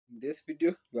this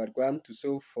video, we are going to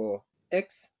solve for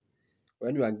x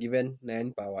when you are given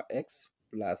 9 power x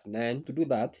plus 9. To do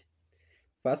that,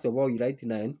 first of all, you write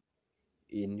 9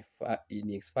 in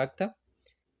its factor.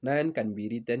 9 can be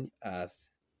written as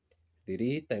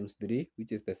 3 times 3,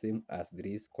 which is the same as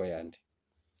 3 squared.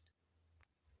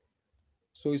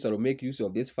 So you shall make use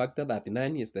of this factor that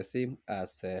 9 is the same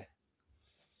as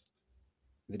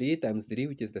 3 times 3,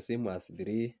 which is the same as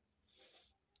 3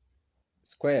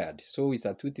 squared. So we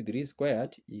substitute 3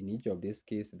 squared in each of these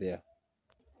cases there.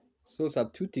 So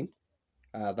substituting,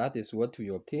 that is what we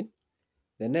obtain.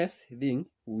 The next thing,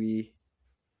 we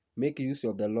make use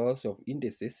of the laws of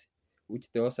indices,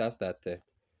 which tells us that,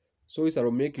 so we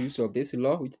shall make use of this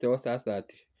law, which tells us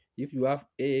that if you have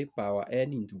a power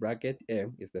n into bracket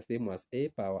m is the same as a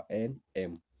power n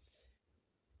m.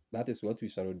 That is what we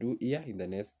shall do here in the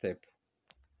next step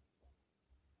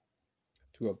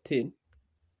to obtain.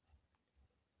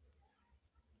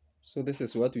 So this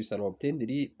is what we shall obtain: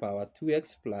 3 power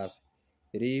 2x plus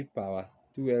 3 power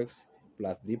 2x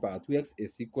plus 3 power 2x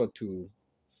is equal to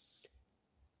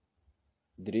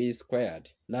 3 squared.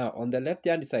 Now on the left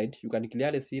hand side, you can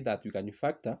clearly see that we can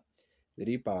factor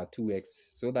 3 power 2x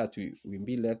so that we will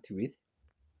be left with.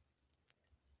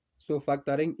 So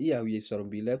factoring here, we shall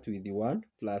be left with the 1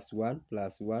 plus 1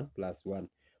 plus 1 plus 1,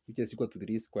 which is equal to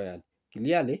 3 squared.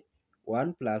 Clearly,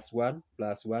 1 plus 1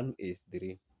 plus 1 is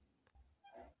 3.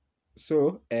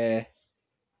 So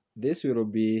this will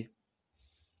be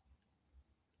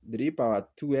 3 power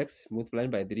 2x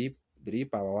multiplied by 3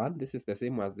 power 1. This is the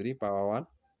same as 3 power 1.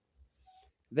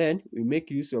 Then we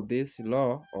make use of this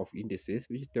law of indices,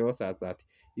 which tells us that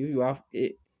if you have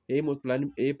a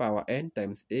multiplying a power n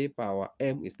times a power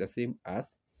m is the same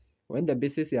as, when the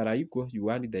bases are equal, you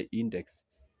want the index.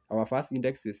 Our first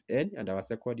index is n and our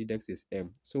second index is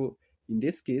m. So in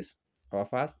this case, our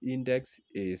first index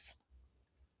is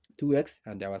 2x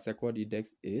and our second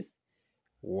index is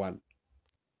 1.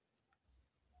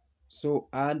 So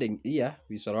adding here,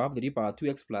 we shall have 3 power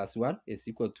 2x plus 1 is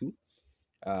equal to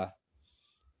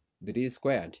 3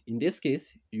 squared. In this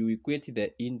case, you equate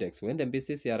the index. When the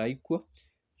bases are equal,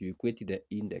 you equate the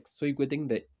index. So equating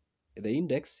the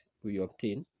index, we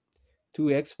obtain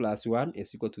 2x plus 1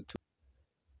 is equal to 2.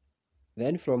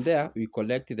 Then from there, we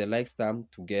collect the like term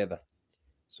together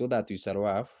so that we shall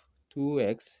have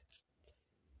 2x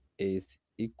is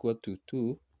equal to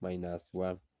 2 minus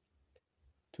 1.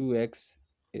 2x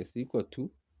is equal to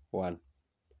 1.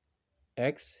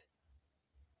 X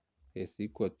is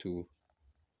equal to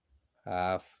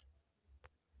half.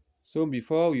 So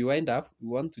before we wind up, we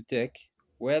want to check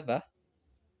whether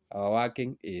our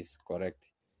working is correct.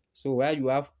 So where you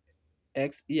have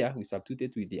x here, we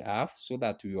substitute with the half so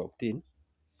that we obtain.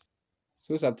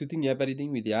 So substituting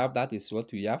everything with the half, that is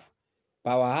what we have.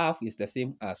 Power half is the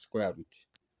same as square root.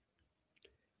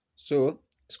 So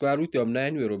square root of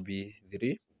 9 will be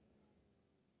 3.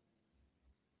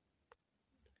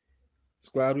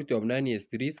 Square root of 9 is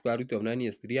 3. Square root of 9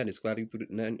 is 3, and the square root of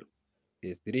 9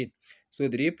 is 3. So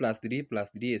 3 plus 3 plus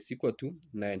 3 is equal to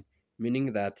 9,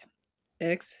 meaning that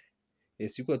x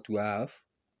is equal to half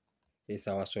is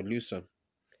our solution.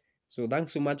 So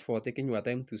thanks so much for taking your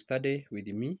time to study with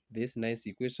me this nice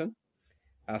equation.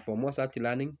 For more such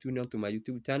learning, tune in to my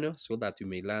YouTube channel so that you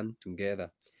may learn together.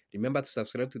 Remember to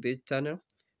subscribe to this channel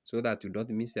so that you don't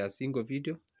miss a single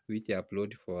video which I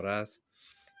upload for us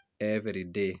every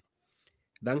day.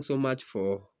 Thanks so much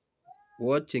for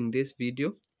watching this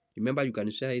video. Remember, you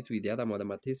can share it with the other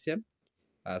mathematician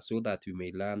so that we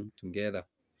may learn together.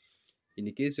 In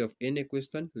the case of any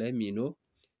question, let me know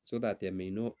so that I may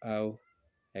know how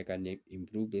I can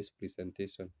improve this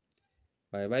presentation.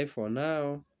 Bye bye for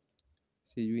now.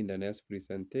 See you in the next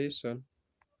presentation.